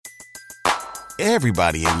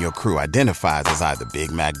Everybody in your crew identifies as either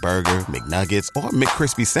Big Mac Burger, McNuggets, or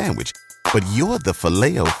McCrispy Sandwich. But you're the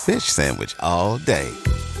Filet-O-Fish Sandwich all day.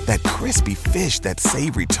 That crispy fish, that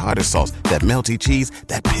savory tartar sauce, that melty cheese,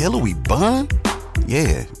 that pillowy bun.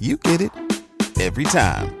 Yeah, you get it. Every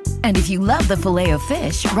time. And if you love the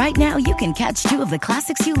Filet-O-Fish, right now you can catch two of the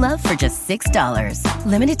classics you love for just $6.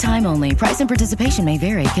 Limited time only. Price and participation may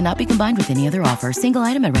vary. Cannot be combined with any other offer. Single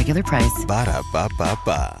item at regular price.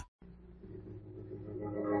 Ba-da-ba-ba-ba.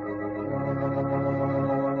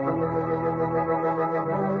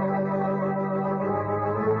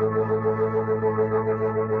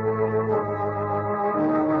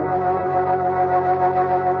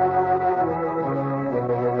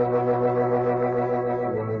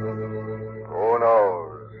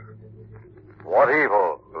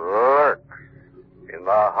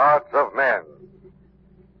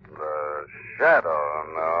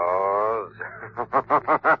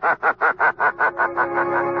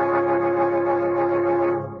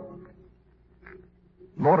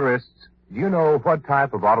 Motorists, do you know what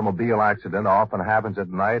type of automobile accident often happens at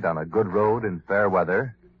night on a good road in fair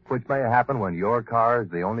weather, which may happen when your car is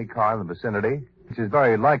the only car in the vicinity, which is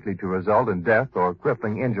very likely to result in death or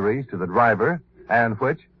crippling injuries to the driver, and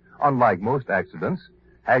which, unlike most accidents,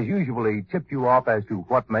 has usually tipped you off as to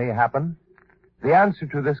what may happen? The answer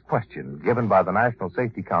to this question, given by the National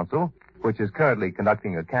Safety Council, which is currently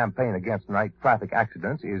conducting a campaign against night traffic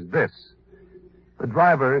accidents, is this. The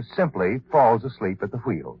driver simply falls asleep at the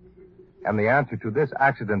wheel. And the answer to this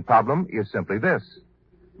accident problem is simply this.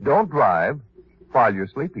 Don't drive while you're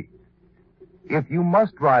sleepy. If you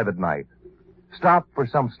must drive at night, stop for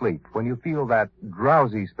some sleep when you feel that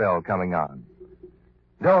drowsy spell coming on.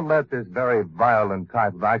 Don't let this very violent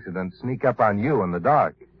type of accident sneak up on you in the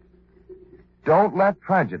dark. Don't let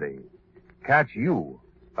tragedy catch you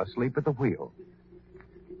asleep at the wheel.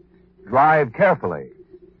 Drive carefully.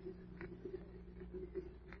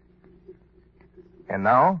 And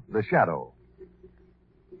now, The Shadow.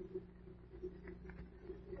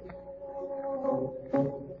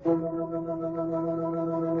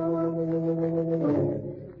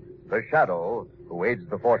 The Shadow, who aids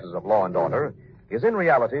the forces of law and order, is in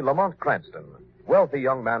reality Lamont Cranston, wealthy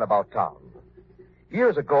young man about town.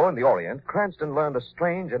 Years ago in the Orient, Cranston learned a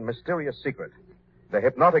strange and mysterious secret, the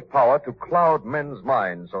hypnotic power to cloud men's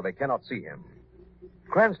minds so they cannot see him.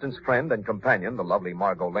 Cranston's friend and companion, the lovely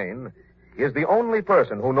Margot Lane, is the only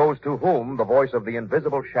person who knows to whom the voice of the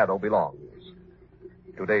invisible shadow belongs.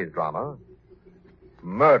 Today's drama,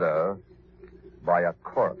 Murder by a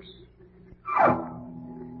Corpse.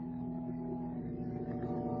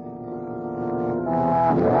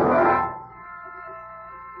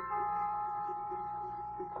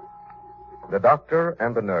 The doctor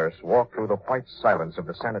and the nurse walk through the white silence of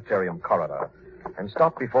the sanitarium corridor and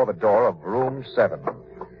stop before the door of room 7.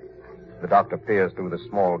 The doctor peers through the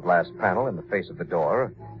small glass panel in the face of the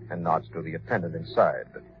door and nods to the attendant inside.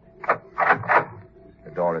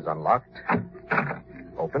 The door is unlocked,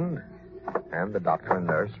 opened, and the doctor and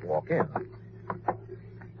nurse walk in.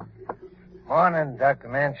 Morning, Dr.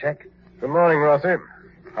 Manchek. Good morning, Rossi.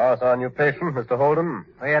 How's our new patient, Mr. Holden?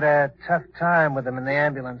 We had a tough time with him in the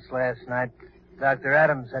ambulance last night. Dr.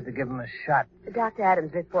 Adams had to give him a shot. Dr.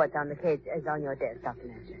 Adams' report on the case is on your desk, Dr.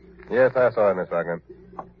 Manchek. Yes, I saw it, Miss Wagner.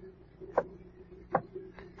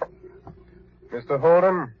 Mr.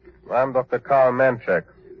 Holden, I'm Dr. Carl Manchek,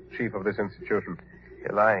 chief of this institution.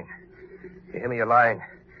 You're lying. You hear me? You're lying.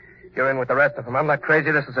 You're in with the rest of them. I'm not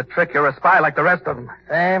crazy. This is a trick. You're a spy like the rest of them.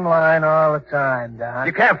 Same line all the time, Doc.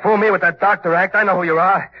 You can't fool me with that doctor act. I know who you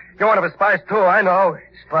are. You're one of his spies, too. I know.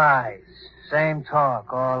 Spies. Same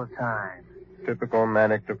talk all the time. Typical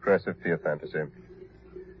manic depressive fear fantasy.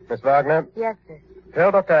 Miss Wagner? Yes, sir.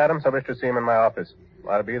 Tell Dr. Adams I wish to see him in my office.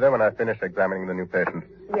 I'll be there when I finish examining the new patient.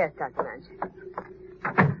 Yes, Dr. Manchek.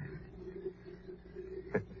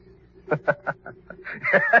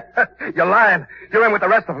 You're lying. You're in with the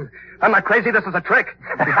rest of them. I'm not crazy. This is a trick.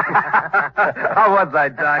 How was I,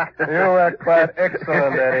 Doc? You were quite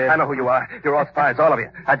excellent, Eddie. I know who you are. You're all spies, all of you.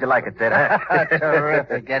 How'd you like it, Ted?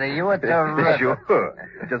 Terrific, Eddie. You were terrific. Sure.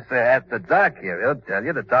 Just ask the doc here. He'll tell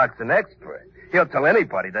you the doc's an expert. He'll tell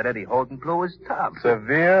anybody that Eddie Holden blew his top.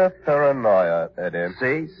 Severe paranoia, Eddie.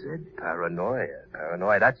 See, Sid? Paranoia.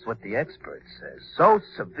 Paranoia. That's what the expert says. So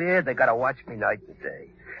severe, they gotta watch me night and day.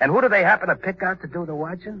 And who do they happen to pick out to do the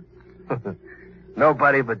watching?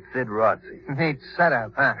 Nobody but Sid Rossi. Neat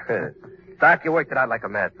setup, huh? Doc, you worked it out like a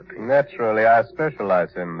masterpiece. Naturally, I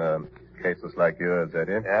specialize in cases like yours,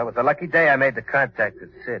 Eddie. Yeah, it was a lucky day I made the contact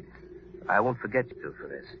with Sid. I won't forget you for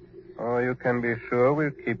this. Oh, you can be sure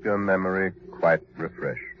we'll keep your memory quite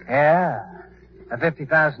refreshed. Yeah. A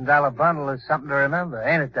 $50,000 bundle is something to remember,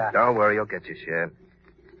 ain't it, Doc? Don't worry, you'll get your share.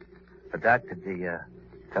 But, Doc, did the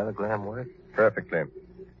telegram work? Perfectly.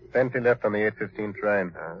 Bentley left on the 8:15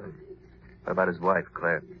 train. What about his wife,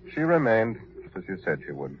 Claire? She remained, just as you said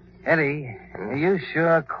she would. Eddie, are you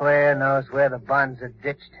sure Claire knows where the bonds are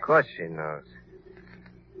ditched? Of course she knows.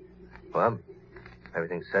 Well,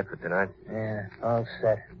 everything's set for tonight. Yeah, all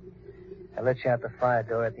set. I let you out the fire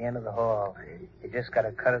door at the end of the hall. You just got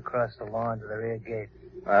to cut across the lawn to the rear gate.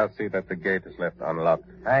 I'll see that the gate is left unlocked.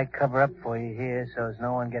 I cover up for you here so as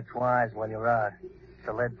no one gets wise while you're out.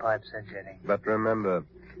 The lead pipe said, Jenny. But remember,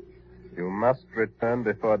 you must return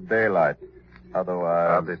before daylight.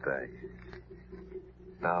 Otherwise... I'll be back.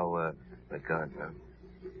 Now, the gun, huh?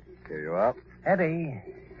 Here you are. Eddie,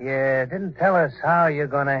 you didn't tell us how you're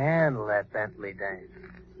going to handle that Bentley dame.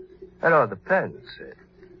 That all depends, Sid.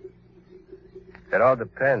 It all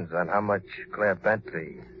depends on how much Claire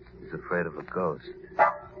Bentley is afraid of a ghost.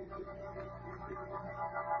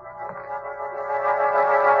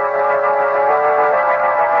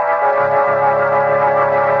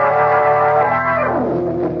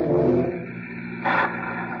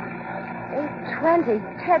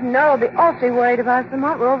 Ted and Nora will be awfully worried about us,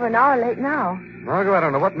 Lamont. We're over an hour late now. Margot, I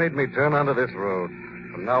don't know what made me turn onto this road.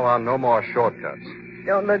 From now on, no more shortcuts.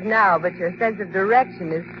 Don't look now, but your sense of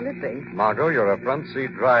direction is slipping. Margot, you're a front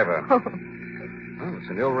seat driver. Well, it's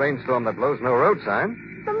an ill rainstorm that blows no road sign.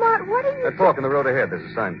 Lamont, what are you... That fork in the road ahead, there's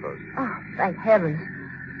a signpost. Oh, thank heavens.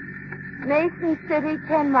 Mason City,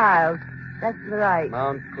 10 miles. That's to the right.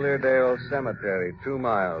 Mount Cleardale Cemetery, 2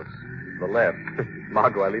 miles. The left.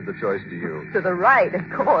 Margot, I leave the choice to you. To the right, of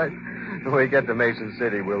course. When we get to Mason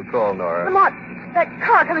City, we'll call Nora. Lamont, that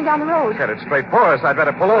car coming down the road. Headed straight for us. I'd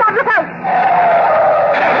better pull over. Lamont, look out!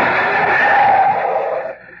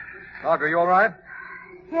 Margot, you all right?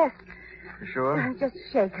 Yes, You sure? I'm just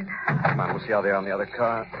shaken. Come on, we'll see how they are on the other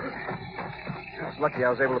car. It's lucky I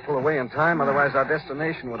was able to pull away in time, otherwise our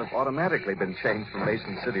destination would have automatically been changed from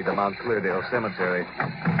Mason City to Mount Cleardale Cemetery.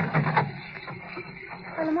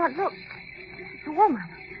 Well, Lamont, look. It's a woman.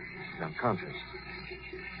 She's unconscious.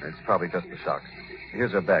 It's probably just the shock.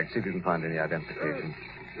 Here's her bag. See if you can find any identification.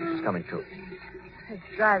 She's coming to. Her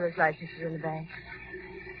driver's license is in the bag.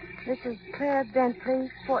 This is Claire Bentley,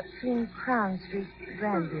 14 Crown Street,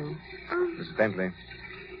 Grandview. Mrs. Bentley.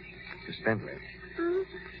 Miss Bentley.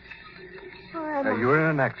 Oh, You were in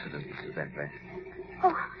an accident, Mrs. Bentley.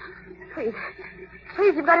 Oh, please.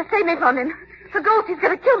 Please, you've got to save me from him. The ghost, he's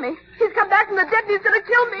going to kill me. He's come back from the dead and he's going to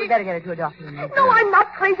kill me. You better get her to a doctor. No, I'm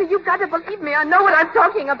not crazy. You've got to believe me. I know what I'm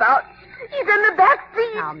talking about. He's in the back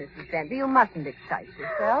seat. Now, Mrs. Bentley, you mustn't excite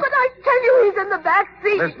yourself. But I tell you, he's in the back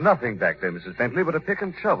seat. There's nothing back there, Mrs. Bentley, but a pick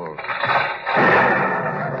and shovel. Look,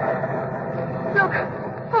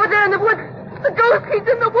 over there in the woods. The ghost, he's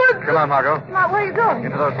in the woods. Come on, Margot. Now, where are you going?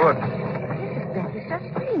 Into those woods. Mrs. Bentley starts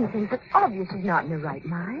seeing things. It's obvious she's not in her right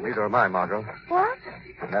mind. Neither am I, Margot. What?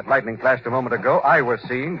 When that lightning flashed a moment ago, I was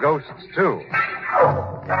seeing ghosts, too.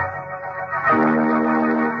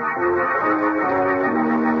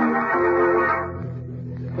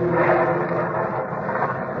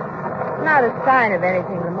 Not a sign of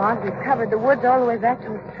anything, Lamont. We've covered the woods all the way back to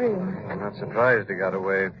the stream. I'm not surprised he got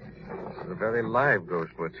away. This is a very live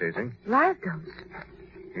ghost we're chasing. Live ghost?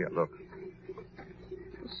 Here, look.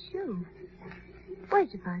 A shoe.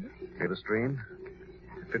 Where'd you find it? Near the stream.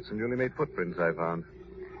 It fits some newly made footprints I found.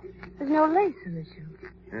 There's no lace in the shoe.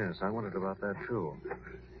 Yes, I wondered about that, too.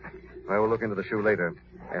 I will look into the shoe later,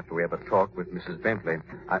 after we have a talk with Mrs. Bentley.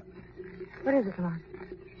 What is it, Lamont?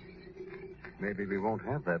 Maybe we won't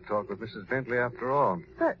have that talk with Mrs. Bentley after all.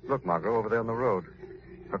 But... Look, Margot, over there on the road.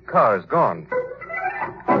 Her car is gone.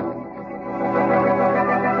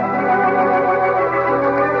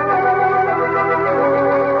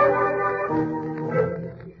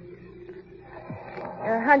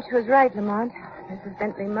 Your hunch was right, Lamont. Mrs.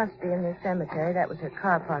 Bentley must be in the cemetery. That was her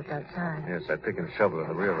car parked outside. Yes, that pick and shovel in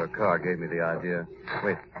the rear of her car gave me the idea.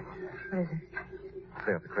 Wait. What is it?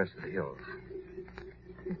 Clear up the crest of the hill.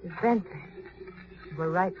 Mrs. Bentley. You were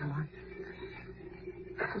right, Lamont.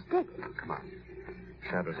 She's dead. Come on.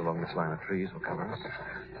 Shadows along this line of trees will cover us.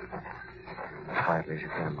 As quietly as you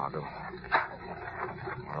can, Margot.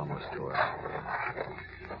 We're almost to her.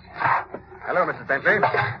 Hello, Mrs. Bentley.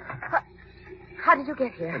 How did you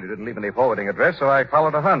get here? Well, you didn't leave any forwarding address, so I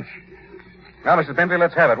followed a hunch. Now, Mrs. Bentley,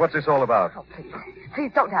 let's have it. What's this all about? Oh, please.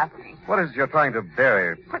 Please don't ask me. What is it you're trying to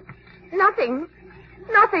bury? But nothing.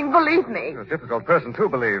 Nothing, believe me. You're a difficult person to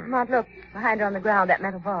believe. Lamont, look. Behind her on the ground, that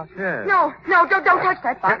metal box. Yes. No, don't touch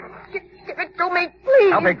that box. Give it to me,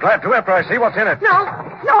 please. I'll be glad to after I see what's in it. No,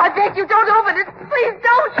 I beg you, don't open it. Please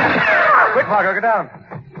don't. Quick, Margot, get down.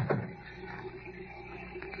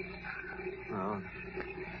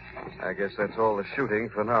 I guess that's all the shooting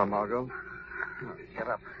for now, Margot. Get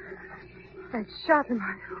up. That shot him.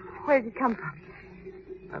 Where did it come from?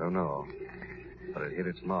 I don't know, but it hit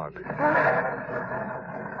its mark. Mrs.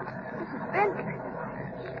 Bentley.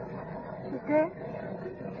 She's dead?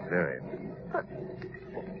 Very. But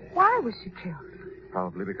why was she killed?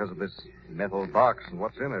 Probably because of this metal box and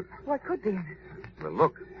what's in it. What could be in it? Well,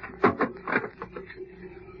 look.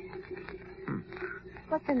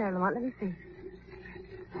 What's in there, Lamont? Let me see.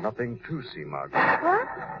 Nothing to see, Margot. What?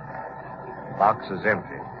 Box is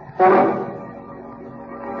empty.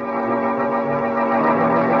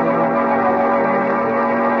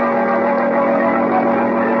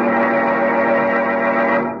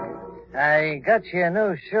 I got you a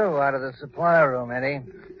new shoe out of the supply room, Eddie.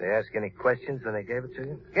 They ask any questions when they gave it to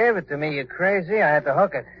you? Gave it to me, you crazy. I had to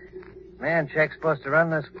hook it. Manchek's supposed to run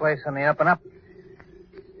this place on the up and up.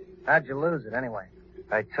 How'd you lose it, anyway?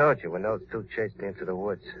 I told you when those two chased me into the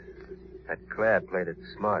woods. That Claire played it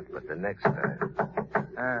smart, but the next time...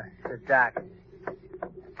 The doc.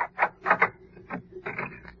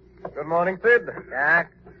 Good morning, Sid. Doc?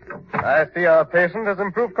 I see our patient has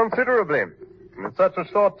improved considerably. In such a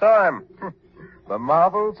short time. The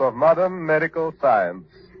marvels of modern medical science.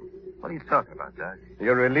 What are you talking about, Doc?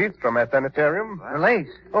 You're released from our sanitarium? What?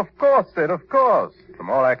 Release? Of course, Sid, of course. From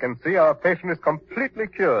all I can see, our patient is completely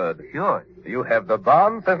cured. Cured? You have the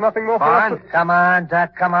bonds. There's nothing more for us Bond? to... Come on,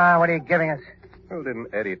 Doc, come on. What are you giving us? Well, didn't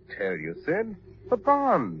Eddie tell you, Sid? The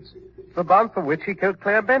bonds. The bonds for which he killed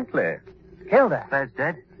Claire Bentley. Killed her. Claire's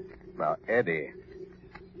dead? Now, Eddie.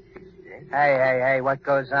 Hey, what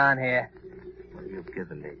goes on here? What are you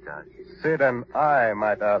giving me, Doc? Sid and I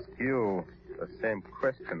might ask you the same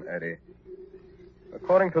question, Eddie.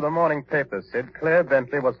 According to the morning papers, Sid, Claire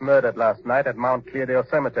Bentley was murdered last night at Mount Cleardale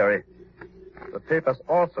Cemetery. The papers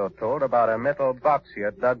also told about a metal box she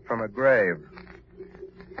had dug from a grave.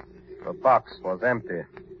 The box was empty.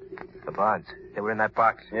 The bonds. They were in that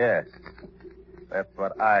box. Yes. That's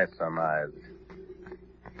what I surmised.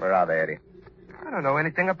 Where are they, Eddie? I don't know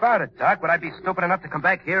anything about it, Doc. Would I be stupid enough to come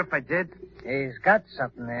back here if I did? He's got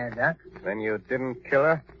something there, Doc. Then you didn't kill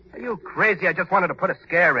her? Are you crazy? I just wanted to put a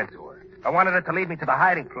scare into her. I wanted her to lead me to the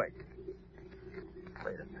hiding place.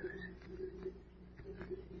 Wait a minute.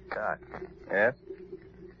 Doc. Yes?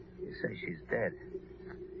 You say she's dead.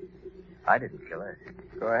 I didn't kill her.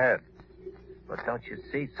 Go ahead. But don't you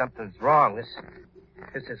see? Something's wrong. This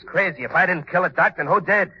is crazy. If I didn't kill her, Doc, then who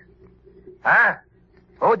did? Huh?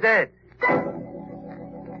 Who did?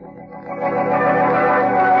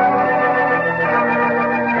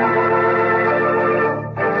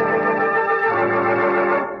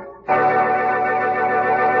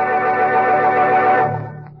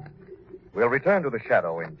 We'll return to the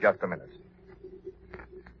shadow in just a minute.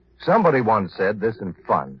 Somebody once said this in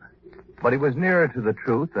fun, but he was nearer to the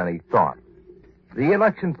truth than he thought. The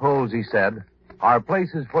election polls, he said, are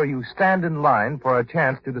places where you stand in line for a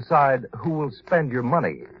chance to decide who will spend your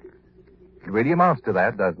money. It really amounts to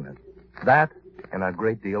that, doesn't it? That and a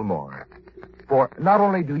great deal more. For not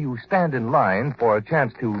only do you stand in line for a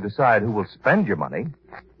chance to decide who will spend your money,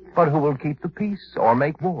 but who will keep the peace or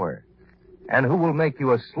make war, and who will make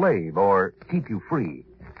you a slave or keep you free.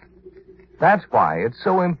 That's why it's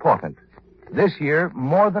so important, this year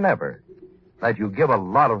more than ever, that you give a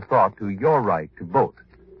lot of thought to your right to vote.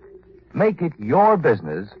 Make it your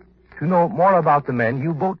business to know more about the men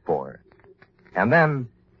you vote for, and then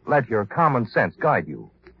let your common sense guide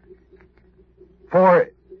you. For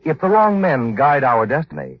if the wrong men guide our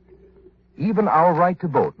destiny, even our right to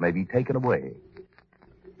vote may be taken away.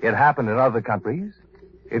 It happened in other countries.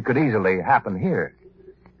 It could easily happen here.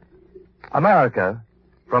 America,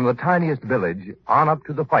 from the tiniest village on up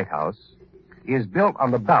to the White House, is built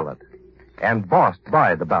on the ballot and bossed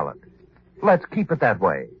by the ballot. Let's keep it that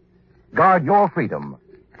way. Guard your freedom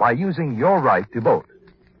by using your right to vote.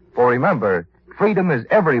 For remember, freedom is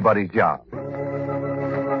everybody's job.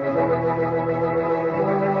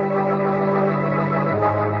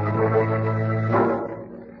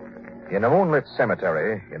 In a moonlit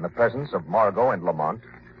cemetery, in the presence of Margot and Lamont,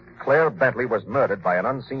 Claire Bentley was murdered by an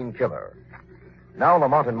unseen killer. Now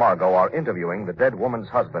Lamont and Margot are interviewing the dead woman's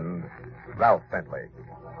husband, Ralph Bentley.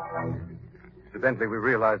 Mr. Bentley, we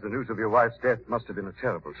realize the news of your wife's death must have been a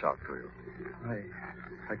terrible shock to you.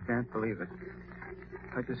 I can't believe it.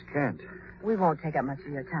 I just can't. We won't take up much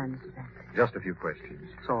of your time, Mr. Bentley. Just a few questions.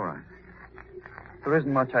 It's all right. There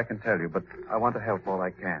isn't much I can tell you, but I want to help all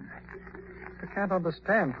I can. I can't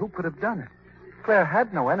understand who could have done it. Claire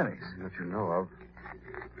had no enemies. That you know of.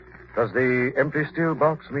 Does the empty steel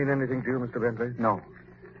box mean anything to you, Mr. Bentley? No.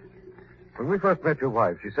 When we first met your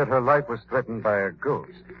wife, she said her life was threatened by a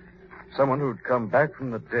ghost. Someone who'd come back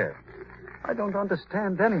from the dead. I don't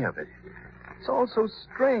understand any of it. It's all so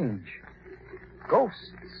strange.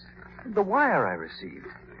 Ghosts. The wire I received.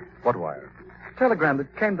 What wire? A telegram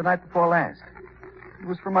that came the night before last. It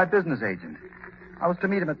was from my business agent. I was to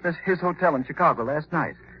meet him at his hotel in Chicago last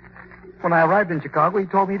night. When I arrived in Chicago, he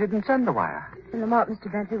told me he didn't send the wire. And Lamont,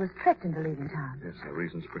 Mr. Bentley was tricked into leaving town. Yes, the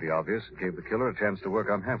reason's pretty obvious. It gave the killer a chance to work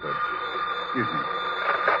unhampered. Excuse me.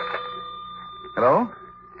 Hello?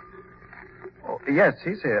 Oh, yes,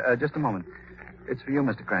 he's here. Just a moment. It's for you,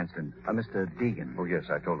 Mr. Cranston. Mr. Deegan. Oh, yes,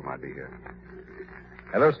 I told him I'd be here.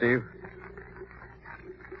 Hello, Steve.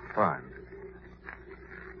 Fine.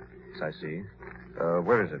 Yes, I see.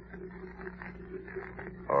 Where is it?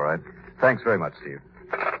 All right. Thanks very much, Steve.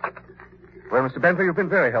 Well, Mr. Bentley, you've been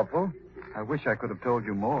very helpful. I wish I could have told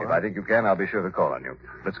you more. If I think you can, I'll be sure to call on you.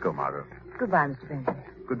 Let's go, Margot. Goodbye, Mr. Bentley.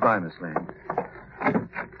 Goodbye, Miss Lane.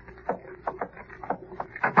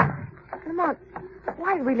 Lamont,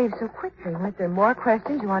 why did we leave so quickly? Weren't there more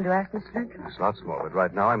questions you wanted to ask Mr. Bentley? There's lots more, but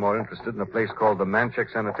right now I'm more interested in a place called the Manchek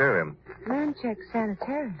Sanitarium. Manchek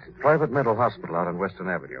Sanitarium? It's a private mental hospital out on Western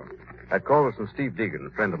Avenue. That call was from Steve Deegan, a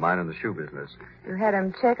friend of mine in the shoe business. You had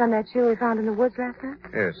him check on that shoe we found in the woods last night?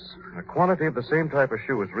 Yes. A quantity of the same type of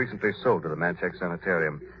shoe was recently sold to the Manchek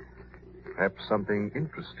Sanitarium. Perhaps something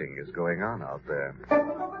interesting is going on out there.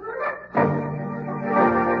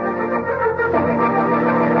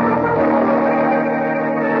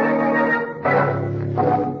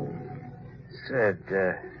 Sid,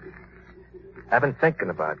 I've been thinking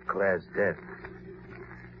about Claire's death.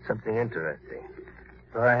 Something interesting.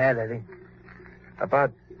 Go ahead, Eddie.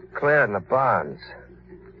 About Claire and the bonds.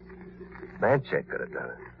 Manchek could have done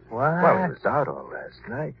it. What? Well, he was out all last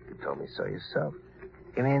night. You told me so yourself.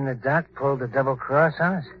 You mean the doc pulled a double cross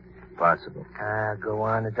on us? Possible. Go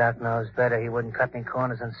on. The doc knows better. He wouldn't cut any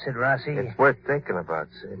corners on Sid Rossi. It's worth thinking about,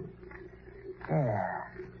 Sid. Yeah.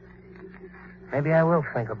 Maybe I will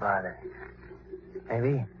think about it.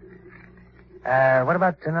 Maybe. What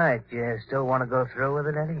about tonight? You still want to go through with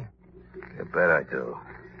it, Eddie? You bet I do.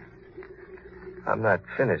 I'm not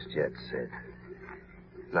finished yet, Sid.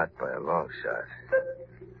 Not by a long shot.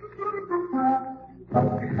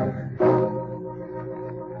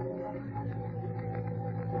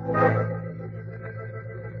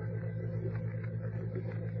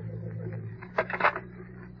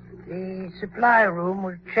 The supply room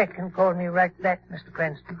will check and call me right back, Mr.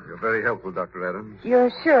 Cranston. You're very helpful, Dr. Adams. You're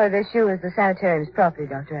sure this shoe is the sanitarium's property,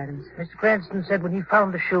 Dr. Adams? Mr. Cranston said when he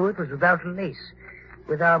found the shoe, it was without a lace.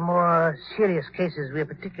 With our more serious cases, we are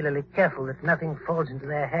particularly careful that nothing falls into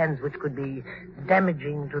their hands which could be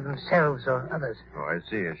damaging to themselves or others. Oh, I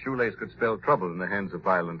see. A shoelace could spell trouble in the hands of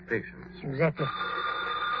violent patients. Exactly.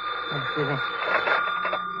 Excuse me.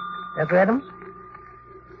 Dr. Adams?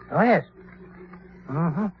 Oh, yes.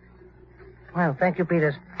 Mm-hmm. Well, thank you,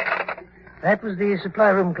 Peters. That was the supply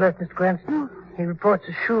room clerk, Mr. Cranston. He reports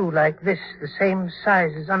a shoe like this, the same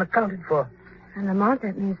size, is unaccounted for. And Lamont,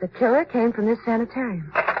 that means the killer came from this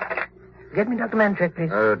sanitarium. Get me Dr. Manchek,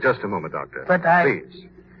 please. Just a moment, Doctor. But Please.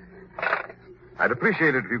 I'd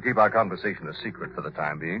appreciate it if you keep our conversation a secret for the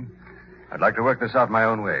time being. I'd like to work this out my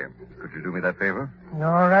own way. Could you do me that favor?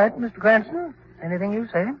 All right, Mr. Cranston. Anything you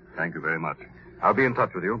say. Thank you very much. I'll be in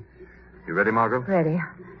touch with you. You ready, Margot? Ready.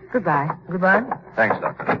 Goodbye. Goodbye. Thanks,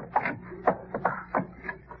 Doctor.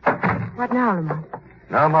 What now, Lamont?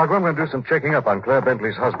 Now, Margot, I'm going to do some checking up on Claire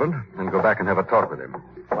Bentley's husband and go back and have a talk with him.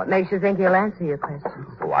 What makes you think he'll answer your questions?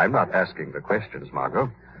 Oh, I'm not asking the questions,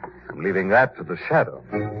 Margot. I'm leaving that to the shadow.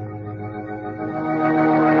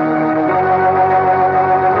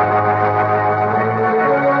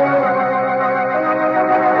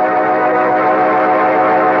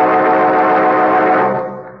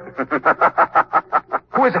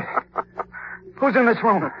 Who is it? Who's in this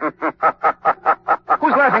room?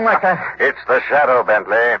 Who's laughing like that? It's the Shadow,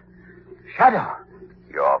 Bentley. Shadow?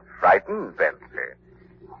 You're frightened, Bentley.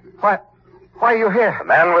 Why are you here? A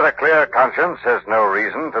man with a clear conscience has no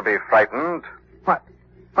reason to be frightened. What?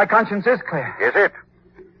 My conscience is clear. Is it?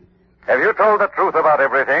 Have you told the truth about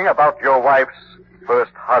everything? About your wife's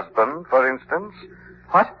first husband, for instance?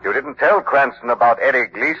 What? You didn't tell Cranston about Eddie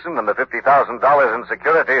Gleason and the $50,000 in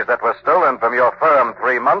securities that were stolen from your firm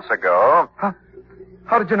 3 months ago. Huh?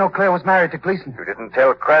 How did you know Claire was married to Gleason? You didn't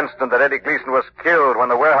tell Cranston that Eddie Gleason was killed when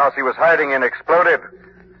the warehouse he was hiding in exploded.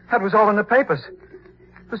 That was all in the papers.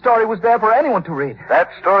 The story was there for anyone to read. That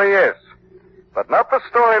story is. But not the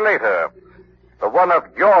story later. The one of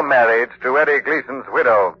your marriage to Eddie Gleason's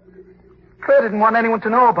widow. Claire didn't want anyone to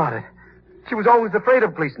know about it. She was always afraid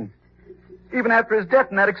of Gleason. Even after his death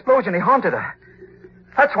in that explosion, he haunted her.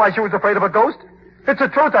 That's why she was afraid of a ghost. It's the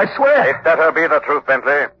truth, I swear. It better be the truth,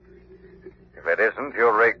 Bentley. If it isn't,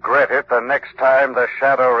 you'll regret it the next time the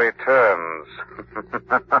shadow returns.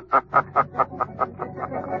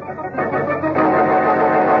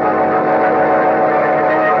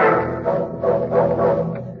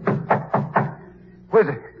 Who is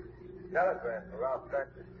it? Telegram for Ralph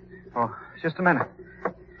Bentley. Oh, just a minute.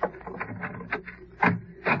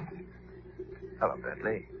 Hello,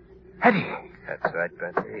 Bentley. Eddie. That's right,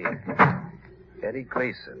 Bentley. Eddie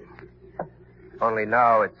Gleason. Only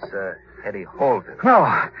now it's Eddie Holden.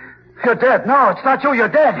 No, you're dead. No, it's not you. You're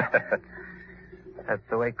dead. That's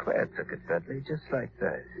the way Claire took it, Bentley, just like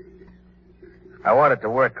that. I wanted to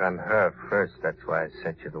work on her first. That's why I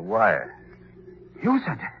sent you the wire. You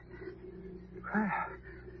sent it? Claire.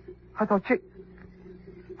 I thought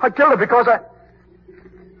I killed her because I...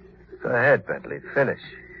 Go ahead, Bentley. Finish.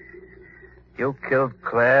 You killed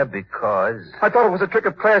Claire because... I thought it was a trick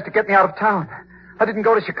of Claire's to get me out of town. I didn't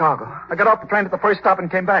go to Chicago. I got off the train at the first stop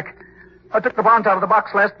and came back. I took the bonds out of the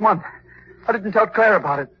box last month. I didn't tell Claire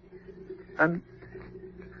about it. And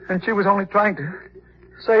she was only trying to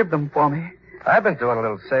save them for me. I've been doing a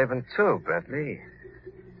little saving, too, Bentley.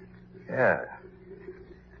 Yeah.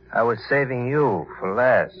 I was saving you for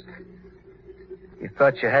last. You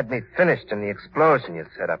thought you had me finished in the explosion you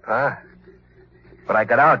set up, huh? But I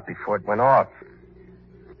got out before it went off.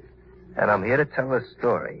 And I'm here to tell the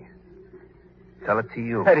story. Tell it to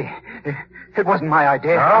you. Eddie, it wasn't my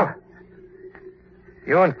idea. No?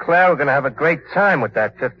 You and Claire were going to have a great time with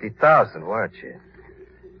that $50,000, weren't you?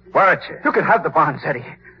 Weren't you? You can have the bonds, Eddie.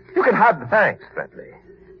 You can have them. Thanks, Bentley.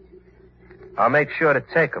 I'll make sure to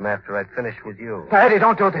take them after I finish with you. Now, Eddie,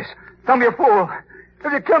 don't do this. Tell me you're a fool.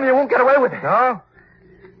 If you kill me, you won't get away with it. No?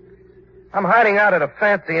 I'm hiding out at a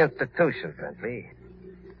fancy institution, Bentley.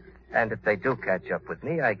 And if they do catch up with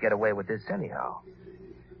me, I get away with this anyhow.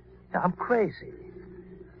 Now, I'm crazy.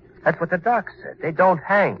 That's what the doc said. They don't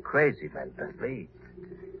hang crazy men, Bentley.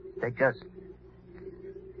 They just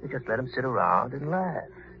let them sit around and laugh.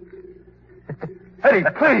 Eddie,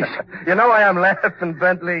 please. You know why I'm laughing,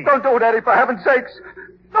 Bentley? Don't do it, Eddie, for heaven's sakes.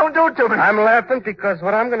 Don't do it to me. I'm laughing because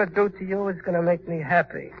what I'm going to do to you is going to make me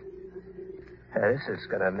happy. This is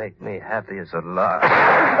going to make me happy as a lark.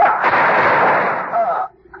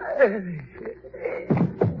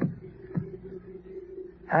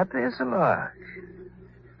 Happy as a lark.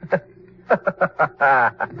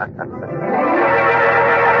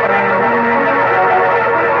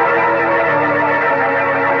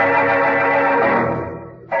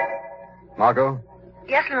 Margot?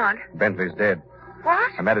 Yes, Lamont. Bentley's dead.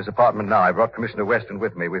 What? I'm at his apartment now. I brought Commissioner Weston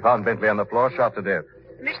with me. We found Bentley on the floor, shot to death.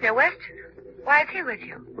 Commissioner Weston? Why is he with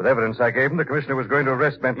you? With evidence I gave him, the commissioner was going to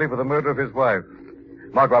arrest Bentley for the murder of his wife.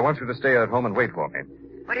 Margot, I want you to stay at home and wait for me.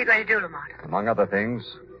 What are you going to do, Lamont? Among other things,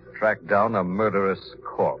 track down a murderous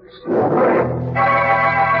corpse.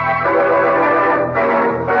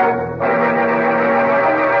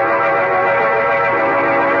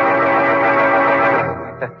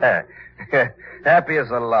 Happy as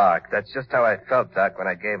a lark. That's just how I felt, Doc, when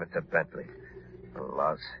I gave it to Bentley. The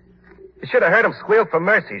louse. You should have heard him squeal for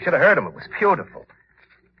mercy. You should have heard him. It was beautiful.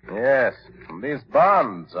 Yes. These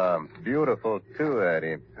bonds are beautiful, too,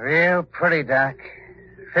 Eddie. Real pretty, Doc.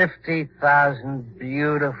 50,000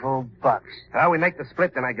 beautiful bucks. Well, we make the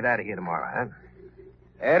split, then I get out of here tomorrow, huh?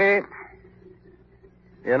 Eddie,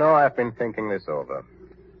 you know, I've been thinking this over.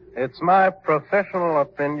 It's my professional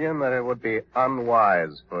opinion that it would be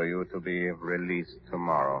unwise for you to be released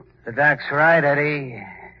tomorrow. The Doc's right, Eddie.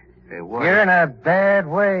 You're in a bad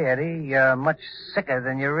way, Eddie. You're much sicker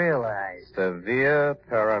than you realize. Severe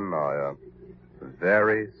paranoia.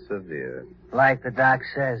 Very severe. Like the Doc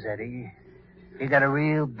says, Eddie. You got a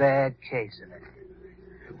real bad case of it.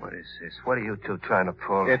 What is this? What are you two trying to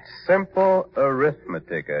pull? It's simple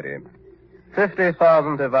arithmetic, Eddie.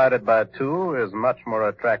 50,000 divided by 2 is much more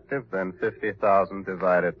attractive than 50,000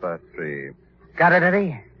 divided by 3. Got it,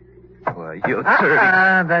 Eddie? Why, you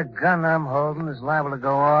dirty... The gun I'm holding is liable to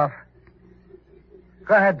go off.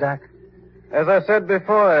 Go ahead, Doc. As I said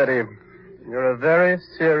before, Eddie, you're a very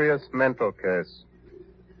serious mental case.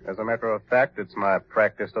 As a matter of fact, it's my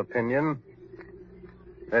practiced opinion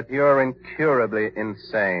that you're incurably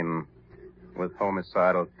insane with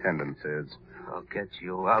homicidal tendencies. I'll get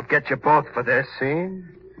you. I'll get you both for this. See?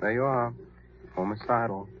 There you are.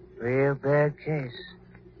 Homicidal. Real bad case.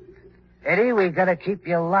 Eddie, we gotta keep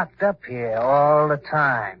you locked up here all the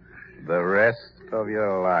time. The rest of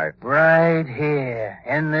your life. Right here,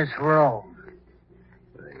 in this room.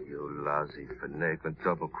 You lousy, finagling,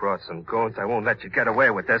 double-crossing goons. I won't let you get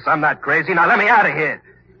away with this. I'm not crazy. Now let me out of here.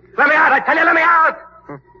 Let me out. I tell you, let me out.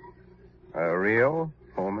 A real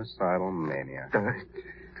homicidal maniac.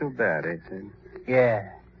 Too bad, ain't it? Yeah.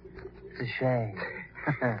 It's a shame.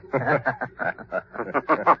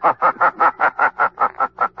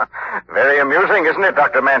 Very amusing, isn't it,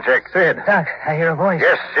 Dr. Manchek? Sid. Doc, I hear a voice.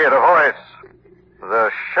 Yes, Sid, a voice.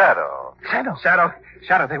 The Shadow.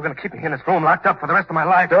 Shadow, they were going to keep me in this room locked up for the rest of my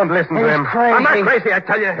life. Don't listen to him. Crazy. I'm not crazy, I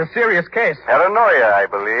tell you. It's a serious case. Paranoia, I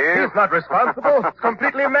believe. He's not responsible. He's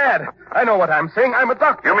completely mad. I know what I'm saying. I'm a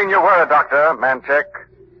doctor. You mean you were a doctor, Manchek?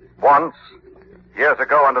 Once. Years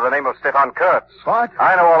ago under the name of Stefan Kurtz. What?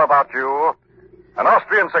 I know all about you. An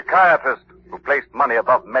Austrian psychiatrist who placed money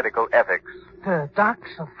above medical ethics. The doc's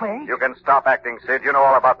afraid? You can stop acting, Sid. You know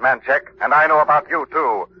all about Manchek, and I know about you,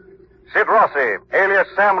 too. Sid Rossi, alias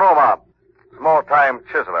Sam Roma. Small-time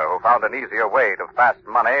chiseler who found an easier way to fast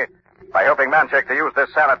money by helping Manchek to use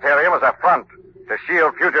this sanitarium as a front to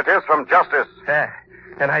shield fugitives from justice. And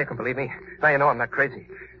now you can believe me. Now you know I'm not crazy.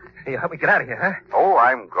 Hey, help me get out of here, huh? Oh,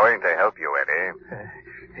 I'm going to help you, Eddie.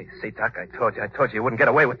 Hey, see, Doc, I told you you wouldn't get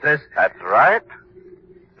away with this. That's right.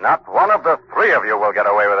 Not one of the three of you will get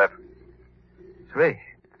away with it. 3?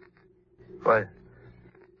 What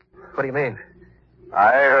do you mean?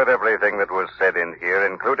 I heard everything that was said in here,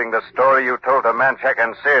 including the story you told to Manchek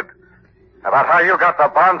and Sid about how you got the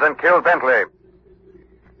bonds and killed Bentley.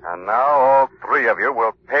 And now all three of you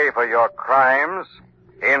will pay for your crimes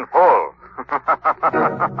in full.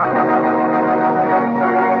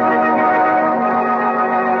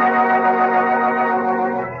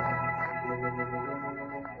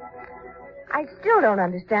 I still don't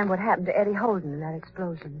understand what happened to Eddie Holden in that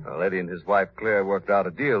explosion. Well, Eddie and his wife, Claire, worked out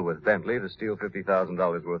a deal with Bentley to steal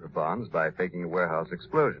 $50,000 worth of bonds by faking a warehouse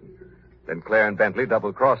explosion. Then Claire and Bentley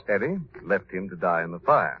double-crossed Eddie, left him to die in the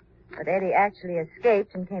fire. But Eddie actually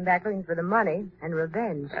escaped and came back looking for the money and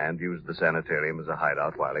revenge. And used the sanitarium as a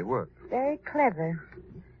hideout while he worked. Very clever.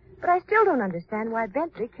 But I still don't understand why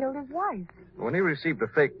Bentley killed his wife. When he received a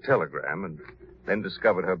fake telegram and then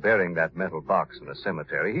discovered her burying that metal box in a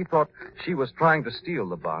cemetery, he thought she was trying to steal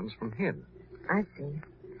the bonds from him. I see.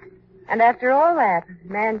 And after all that,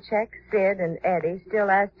 Manchek, Sid, and Eddie still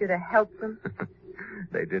asked you to help them?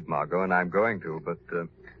 They did, Margot, and I'm going to, but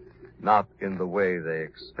not in the way they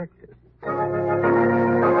expected.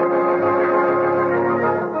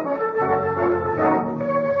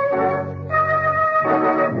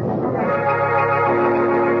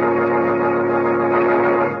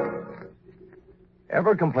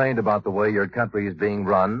 Ever complained about the way your country is being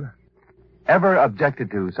run? Ever objected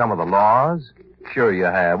to some of the laws? Sure you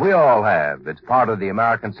have. We all have. It's part of the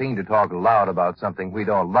American scene to talk loud about something we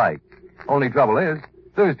don't like. Only trouble is,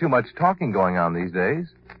 there's too much talking going on these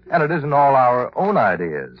days, and it isn't all our own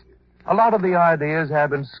ideas. A lot of the ideas have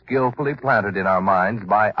been skillfully planted in our minds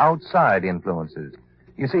by outside influences.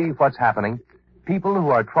 You see, what's happening? People who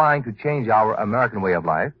are trying to change our American way of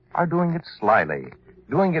life are doing it slyly,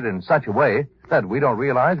 doing it in such a way that we don't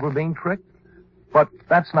realize we're being tricked. But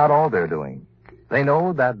that's not all they're doing. They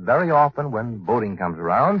know that very often when voting comes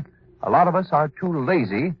around, a lot of us are too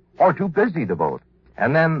lazy or too busy to vote.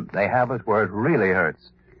 And then they have us where it really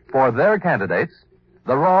hurts. For their candidates,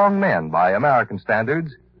 the wrong men by American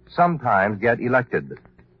standards, sometimes get elected.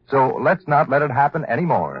 So let's not let it happen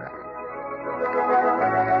anymore.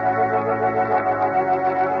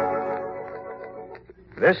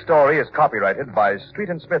 This story is copyrighted by Street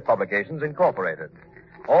and Smith Publications, Incorporated.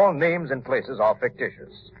 All names and places are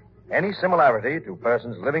fictitious. Any similarity to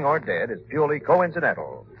persons living or dead is purely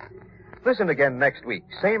coincidental. Listen again next week,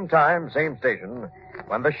 same time, same station,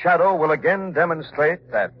 when the Shadow will again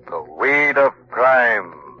demonstrate that the weed of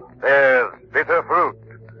crime bears bitter fruit.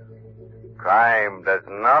 Crime does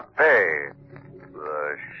not pay.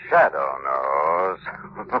 The Shadow knows.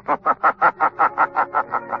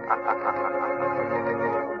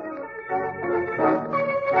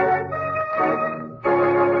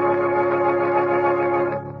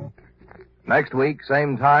 Next week,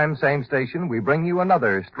 same time, same station, we bring you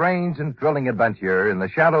another strange and thrilling adventure in the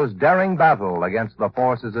Shadow's daring battle against the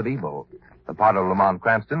forces of evil. The part of Lamont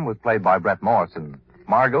Cranston was played by Brett Morrison.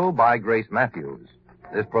 Margot by Grace Matthews.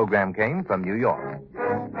 This program came from New York.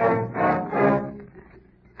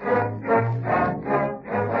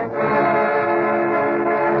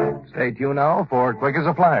 Stay tuned now for Quick as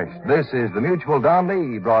a Flash. This is the Mutual Don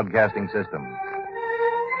Lee Broadcasting System.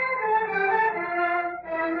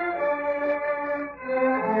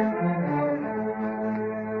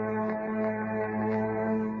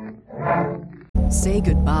 Say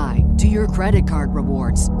goodbye to your credit card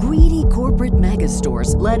rewards. Greedy corporate mega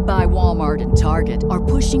stores, led by Walmart and Target, are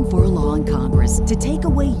pushing for a law in Congress to take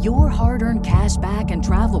away your hard-earned cash back and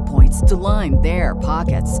travel points to line their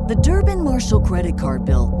pockets. The Durbin-Marshall credit card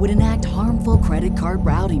bill would enact harmful credit card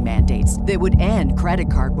routing mandates that would end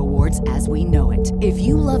credit card rewards as we know it. If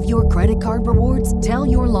you love your credit card rewards, tell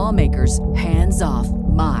your lawmakers, hands off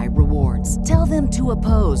my rewards. Tell them to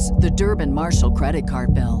oppose the Durbin-Marshall credit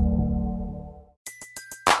card bill.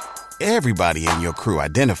 Everybody in your crew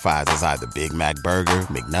identifies as either Big Mac Burger,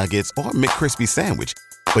 McNuggets, or McCrispy Sandwich.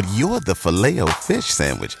 But you're the Filet-O-Fish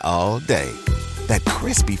Sandwich all day. That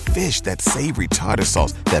crispy fish, that savory tartar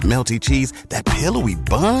sauce, that melty cheese, that pillowy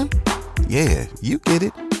bun. Yeah, you get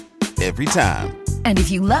it. Every time. And if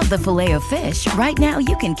you love the Filet-O-Fish, right now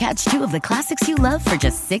you can catch two of the classics you love for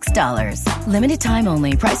just $6. Limited time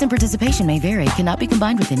only. Price and participation may vary. Cannot be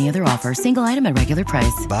combined with any other offer. Single item at regular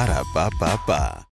price. Ba-da-ba-ba-ba.